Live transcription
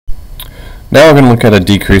Now we're going to look at a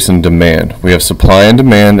decrease in demand. We have supply and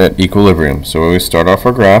demand at equilibrium. So we start off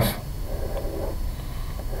our graph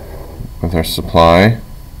with our supply,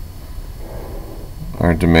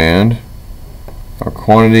 our demand, our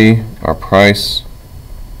quantity, our price,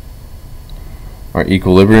 our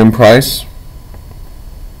equilibrium price,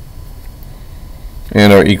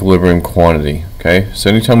 and our equilibrium quantity. Okay, so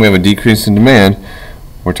anytime we have a decrease in demand,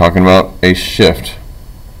 we're talking about a shift.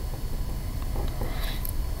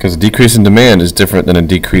 Because a decrease in demand is different than a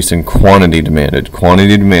decrease in quantity demanded.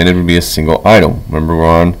 Quantity demanded would be a single item. Remember, we're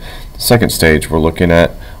on the second stage. We're looking at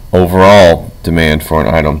overall demand for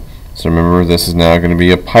an item. So remember, this is now going to be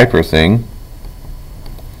a Piper thing.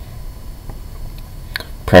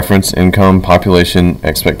 Preference, income, population,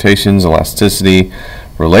 expectations, elasticity,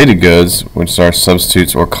 related goods, which are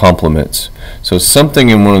substitutes or complements. So something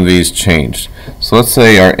in one of these changed. So let's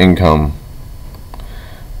say our income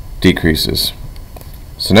decreases.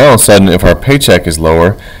 So now all of a sudden, if our paycheck is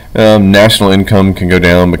lower, national income can go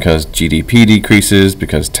down because GDP decreases,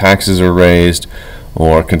 because taxes are raised,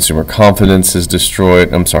 or consumer confidence is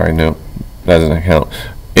destroyed. I'm sorry, no, that doesn't count.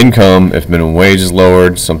 Income, if minimum wage is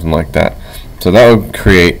lowered, something like that. So that would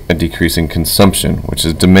create a decrease in consumption, which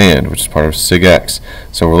is demand, which is part of Sig X.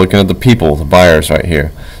 So we're looking at the people, the buyers right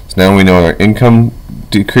here. So now we know our income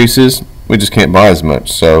decreases, we just can't buy as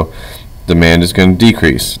much. So demand is going to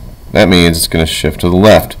decrease. That means it's going to shift to the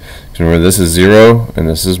left. Remember, this is 0 and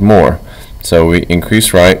this is more. So we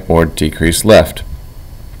increase right or decrease left.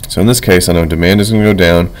 So in this case, I know demand is going to go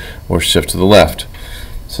down or shift to the left.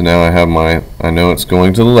 So now I know it's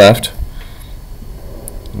going to the left.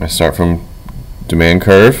 I start from demand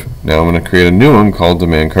curve. Now I'm going to create a new one called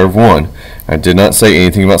demand curve 1. I did not say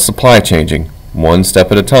anything about supply changing. One step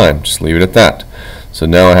at a time. Just leave it at that. So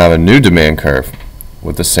now I have a new demand curve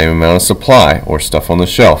with the same amount of supply or stuff on the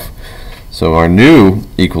shelf. So our new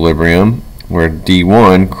equilibrium, where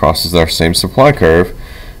D1 crosses our same supply curve,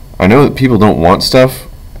 I know that people don't want stuff,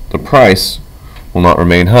 the price will not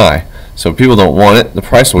remain high. So if people don't want it, the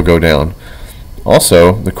price will go down.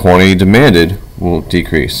 Also, the quantity demanded will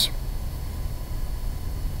decrease.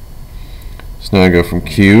 So now I go from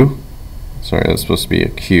Q, sorry, that's supposed to be a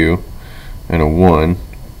Q and a 1.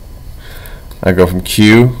 I go from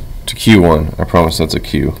Q to Q1. I promise that's a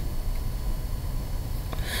Q.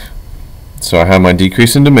 So I have my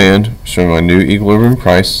decrease in demand showing my new equilibrium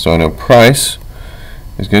price. So I know price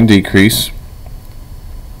is going to decrease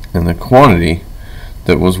and the quantity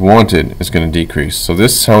that was wanted is going to decrease. So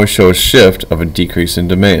this is how we show a shift of a decrease in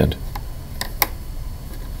demand.